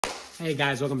Hey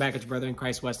guys, welcome back. It's your brother in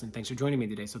Christ, Weston. Thanks for joining me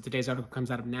today. So today's article comes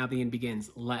out of Now the End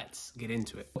Begins. Let's get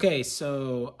into it. Okay,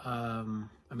 so I'm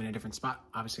in a different spot.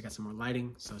 Obviously got some more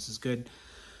lighting, so this is good.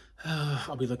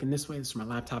 I'll be looking this way. This is where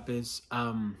my laptop is.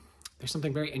 There's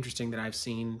something very interesting that I've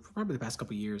seen for probably the past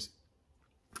couple of years.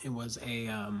 It was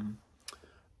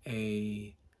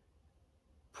a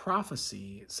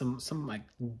prophecy, some like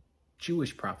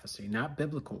Jewish prophecy, not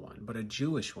biblical one, but a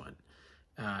Jewish one.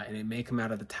 And it may come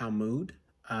out of the Talmud.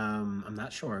 I'm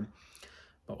not sure,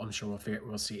 but I'm sure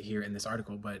we'll see it here in this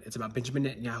article. But it's about Benjamin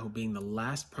Netanyahu being the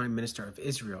last prime minister of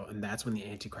Israel, and that's when the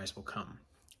Antichrist will come.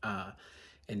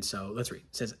 And so let's read.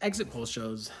 It says, exit poll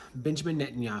shows Benjamin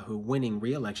Netanyahu winning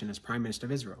re-election as prime minister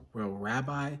of Israel. Will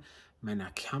Rabbi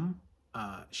Menachem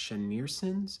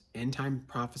Schneerson's end-time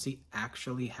prophecy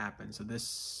actually happen? So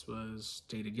this was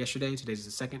dated yesterday. Today's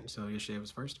the 2nd, so yesterday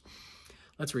was 1st.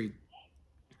 Let's read.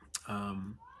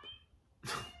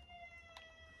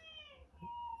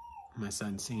 My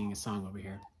son's singing a song over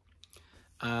here.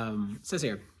 It says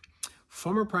here,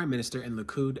 former Prime Minister and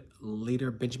Likud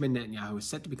leader Benjamin Netanyahu is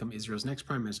set to become Israel's next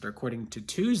Prime Minister, according to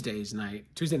Tuesday night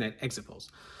exit polls.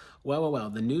 Well,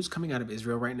 the news coming out of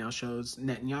Israel right now shows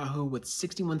Netanyahu with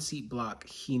 61 seat block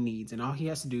he needs, and all he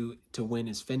has to do to win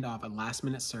is fend off a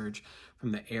last-minute surge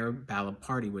from the Arab Ballad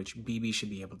Party, which Bibi should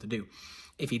be able to do.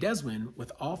 If he does win,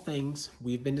 with all things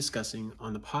we've been discussing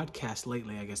on the podcast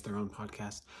lately, I guess their own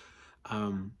podcast,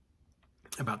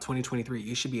 about 2023,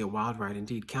 it should be a wild ride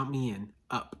indeed. Count me in,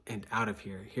 up and out of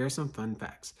here. Here are some fun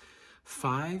facts.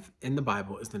 5 in the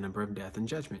Bible is the number of death and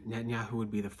judgment. Netanyahu would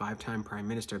be the 5-time prime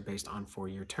minister based on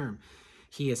 4-year term.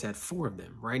 He has had 4 of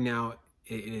them. Right now,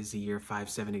 it is the year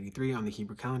 5783 on the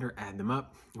Hebrew calendar. Add them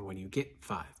up, and what do you get?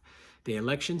 5. The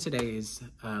election today is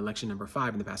election number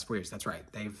 5 in the past 4 years. That's right.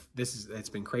 It's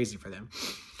been crazy for them.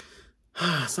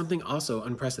 Something also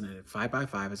unprecedented. 5 by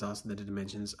 5 is also the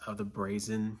dimensions of the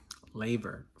brazen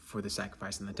laver for the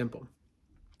sacrifice in the temple.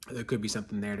 There could be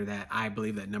something there to that. I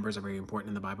believe that numbers are very important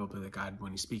in the Bible. I believe that God,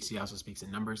 when he speaks, he also speaks in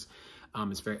numbers.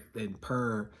 It's very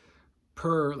per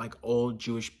like old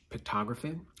Jewish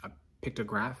pictography,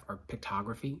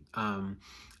 and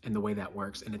the way that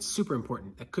works. And it's super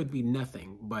important. That could be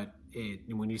nothing, but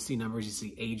when you see numbers, you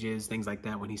see ages, things like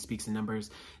that. When he speaks in numbers,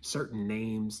 certain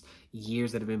names,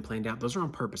 years that have been planned out, those are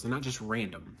on purpose. They're not just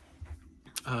random.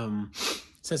 It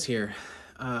says here,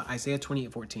 Isaiah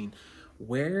 28:14,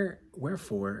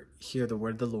 wherefore hear the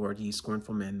word of the Lord, ye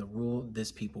scornful men, that rule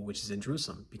this people which is in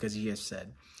Jerusalem, because ye have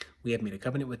said, we have made a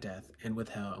covenant with death and with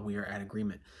hell, and we are at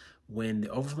agreement. When the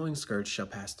overflowing scourge shall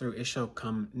pass through, it shall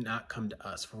not come to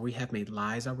us, for we have made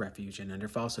lies our refuge, and under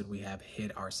falsehood we have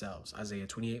hid ourselves. Isaiah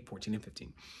 28:14 and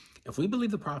 15. If we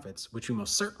believe the prophets, which we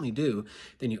most certainly do,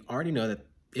 then you already know that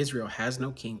Israel has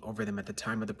no king over them at the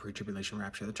time of the pre-tribulation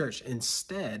rapture of the church.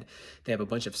 Instead, they have a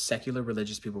bunch of secular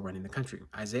religious people running the country.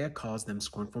 Isaiah calls them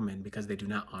scornful men because they do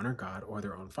not honor God or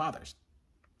their own fathers.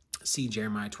 See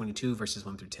Jeremiah 22, verses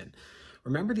 1 through 10.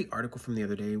 Remember the article from the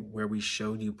other day where we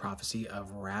showed you prophecy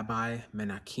of Rabbi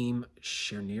Menachem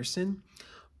Schneerson,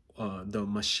 the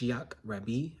Mashiach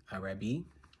Rabbi,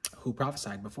 who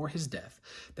prophesied before his death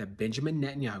that Benjamin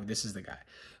Netanyahu, this is the guy,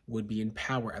 would be in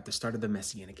power at the start of the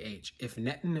Messianic age. If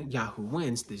Netanyahu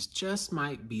wins, this just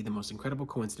might be the most incredible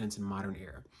coincidence in modern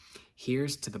era.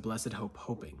 Here's to the blessed hope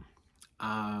hoping.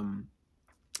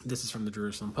 This is from the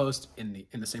Jerusalem Post in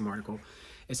the same article.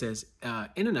 It says,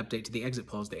 in an update to the exit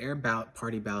polls, the Arab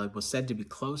Party ballot was said to be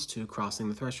close to crossing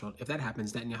the threshold. If that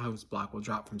happens, Netanyahu's bloc will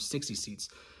drop from 60 seats,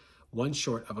 one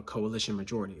short of a coalition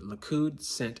majority. Likud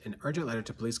sent an urgent letter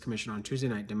to police commissioner on Tuesday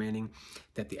night demanding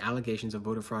that the allegations of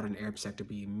voter fraud in the Arab sector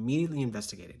be immediately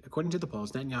investigated. According to the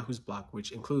polls, Netanyahu's bloc,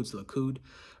 which includes Likud,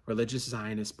 Religious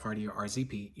Zionist Party or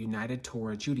RZP, United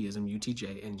Torah Judaism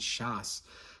UTJ, and Shas,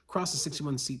 crossed the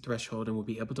 61-seat threshold and will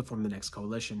be able to form the next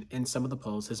coalition. In some of the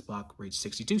polls, his bloc reached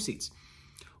 62 seats.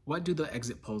 What do the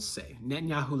exit polls say?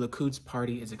 Netanyahu Likud's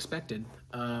party is expected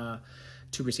to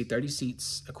receive 30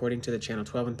 seats according to the Channel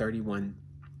 12 and 31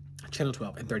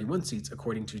 seats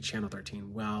according to Channel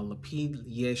 13, while Lapid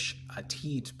Yesh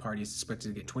Atid party is expected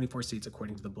to get 24 seats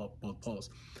according to both polls.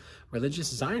 Religious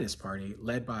Zionist Party,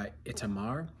 led by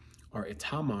Itamar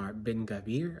ben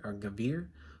Gavir,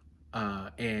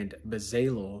 and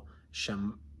Bezalel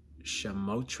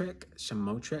Shamotrek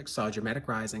saw a dramatic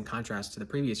rise in contrast to the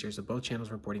previous years, with both channels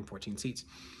reporting 14 seats.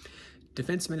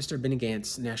 Defense Minister Benny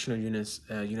Gantz, National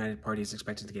United Party, is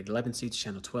expected to get 11 seats,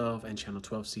 Channel 12, and Channel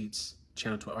 12 seats,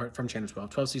 from Channel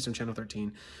 12 seats from Channel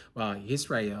 13, while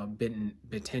Yisrael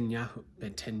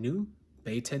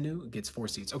Beitenu gets 4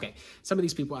 seats. Okay, some of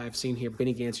these people I've seen here,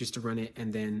 Benny Gantz used to run it,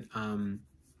 and then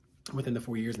within the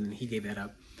 4 years, and then he gave that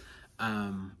up.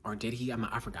 Or did he?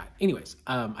 I forgot. Anyways,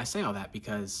 I say all that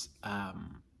because I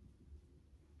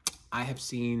have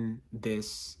seen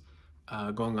this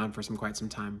going on for quite some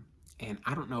time, and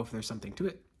I don't know if there's something to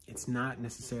it. It's not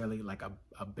necessarily like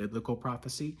a biblical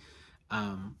prophecy,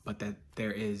 but that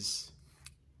there is,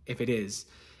 if it is,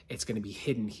 it's going to be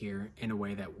hidden here in a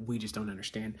way that we just don't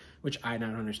understand, which I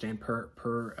don't understand per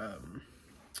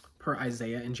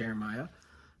Isaiah and Jeremiah.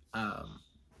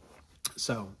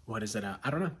 So what is it? I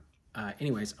don't know.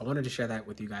 Anyways, I wanted to share that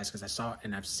with you guys because I saw it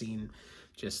and I've seen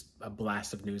just a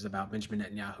blast of news about Benjamin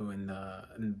Netanyahu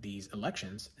and these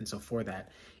elections. And so for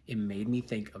that, it made me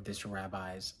think of this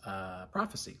rabbi's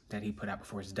prophecy that he put out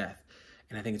before his death.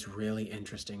 And I think it's really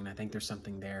interesting. And I think there's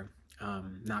something there,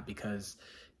 not because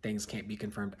things can't be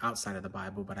confirmed outside of the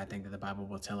Bible, but I think that the Bible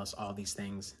will tell us all these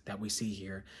things that we see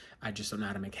here. I just don't know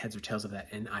how to make heads or tails of that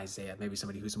in Isaiah. Maybe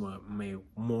somebody who's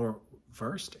more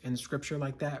versed in scripture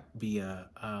like that via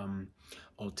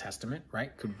Old Testament,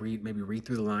 right? Could maybe read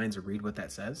through the lines or read what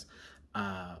that says.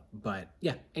 But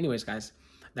yeah, anyways, guys,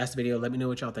 that's the video. Let me know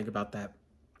what y'all think about that.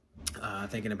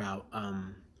 Thinking about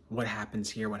what happens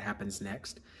here, what happens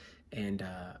next. And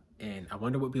I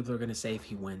wonder what people are going to say if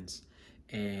he wins.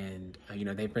 And, you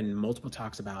know, they've been multiple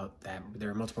talks about that. There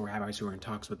are multiple rabbis who are in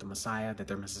talks with the Messiah, that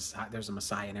there's a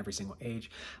Messiah in every single age.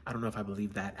 I don't know if I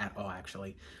believe that at all,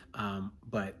 actually.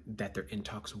 But that they're in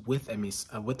talks with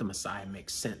the Messiah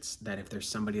makes sense. That if there's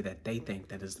somebody that they think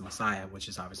that is the Messiah, which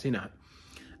is obviously not,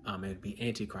 it would be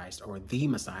Antichrist or the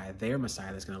Messiah, their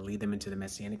Messiah that's going to lead them into the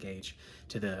Messianic age,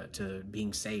 to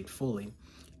being saved fully.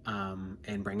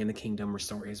 And bring in the kingdom,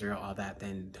 restore Israel, all that,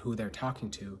 then who they're talking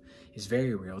to is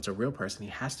very real. It's a real person. He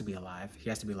has to be alive. He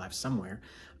has to be alive somewhere.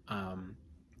 And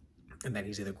that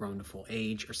he's either grown to full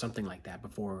age or something like that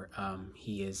before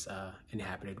he is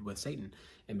inhabited with Satan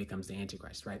and becomes the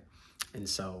Antichrist, right? And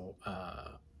so,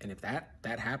 and if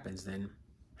that happens, then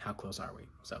how close are we?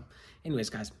 So anyways,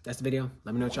 guys, that's the video.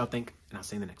 Let me know what y'all think, and I'll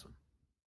see you in the next one.